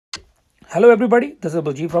Hello everybody, this is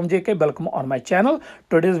Baljit from JK. Welcome on my channel.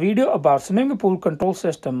 Today's video about swimming pool control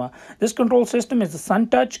system. This control system is the Sun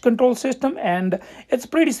Touch control system and it's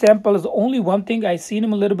pretty simple. It's only one thing I seen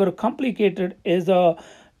them a little bit complicated is a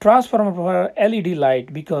transformer for LED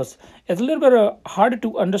light, because it's a little bit harder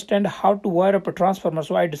to understand how to wire up a transformer.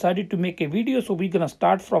 So I decided to make a video. So we're gonna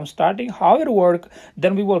start from starting how it works.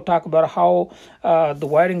 Then we will talk about how the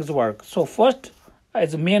wirings work. So first,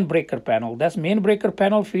 is a main breaker panel. That's main breaker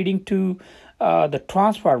panel feeding to the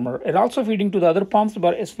transformer. It also feeding to the other pumps,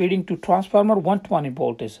 but it's feeding to transformer 120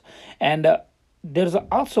 voltage. And there's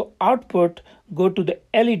also output go to the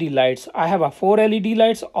LED lights. I have a 4 LED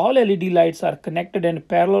lights. All LED lights are connected in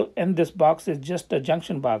parallel, and this box is just a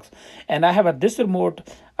junction box. And I have this remote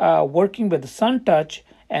working with the Sun Touch.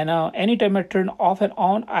 And anytime I turn off and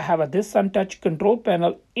on, I have this Sun Touch control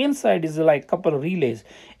panel. Inside is like a couple of relays.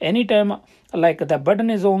 Anytime, like the button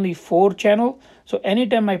is only 4 channel. So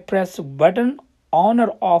anytime I press button on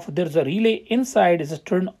or off, there's a relay inside is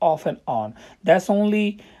turn off and on. That's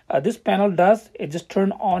only this panel does. It just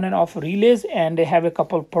turn on and off relays, and they have a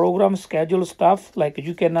couple program schedule stuff, like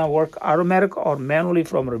you can work automatic or manually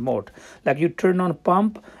from remote. Like you turn on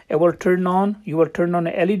pump, it will turn on, you will turn on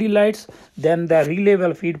the LED lights, then the relay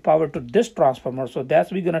will feed power to this transformer. So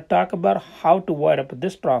that's we're gonna talk about how to wire up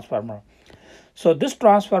this transformer. So this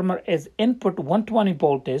transformer is input 120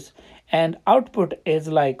 voltage and output is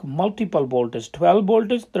like multiple voltage, 12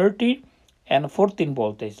 voltage, 30 and 14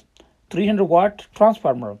 voltage, 300 watt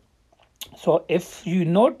transformer. So if you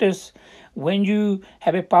notice, when you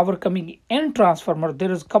have a power coming in transformer,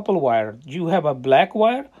 there is a couple wire. You have a black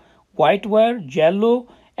wire, white wire, yellow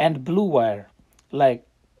and blue wire. Like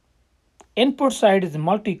input side is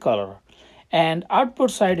multicolor and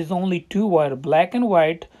output side is only 2 wire, black and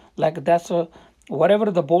white. Like that's a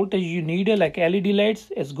whatever the voltage you need, like LED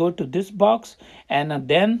lights is go to this box, and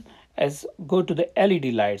then as go to the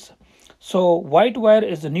LED lights. So white wire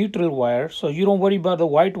is the neutral wire, so you don't worry about the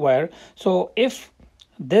white wire. So if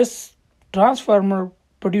this transformer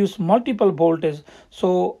produce multiple voltage,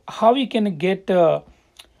 so how we can get 12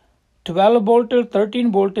 voltage,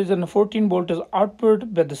 13 voltage and 14 voltage output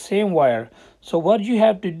with the same wire? So what you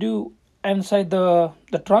have to do, inside the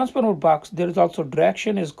transformer box, there is also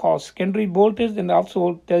direction is called secondary voltage, and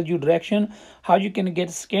also tells you direction how you can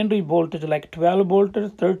get secondary voltage like 12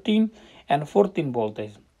 voltage, 13 and 14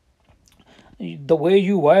 voltage. The way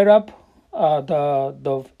you wire up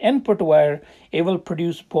the input wire, it will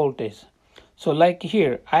produce voltage. So like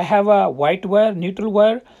here I have a white wire, neutral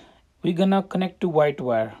wire. We're gonna connect to white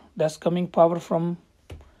wire. That's coming power from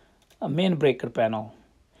a main breaker panel.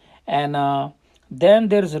 And then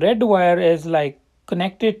there's red wire is like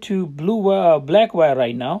connected to black wire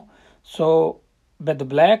right now. So with the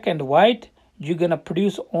black and white, you're gonna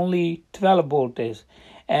produce only 12 voltage.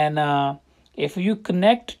 And if you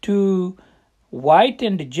connect to white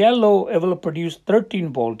and yellow, it will produce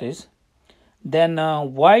 13 voltage. Then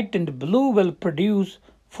white and blue will produce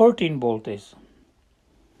 14 voltage.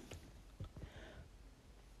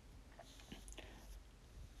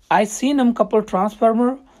 I seen a couple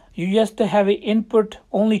transformer. You just have an input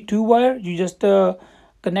only 2 wire. You just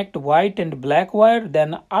connect white and black wire.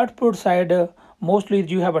 Then output side, mostly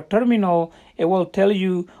you have a terminal. It will tell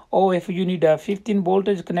you, oh, if you need a 15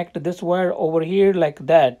 voltage, connect this wire over here like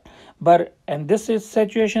that. But and this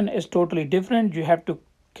situation is totally different. You have to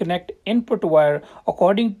connect input wire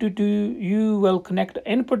according to you will connect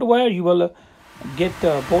input wire. You will get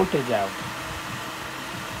voltage out.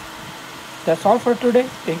 That's all for today.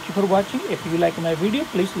 Thank you for watching. If you like my video,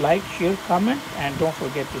 please like, share, comment, and don't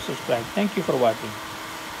forget to subscribe. Thank you for watching.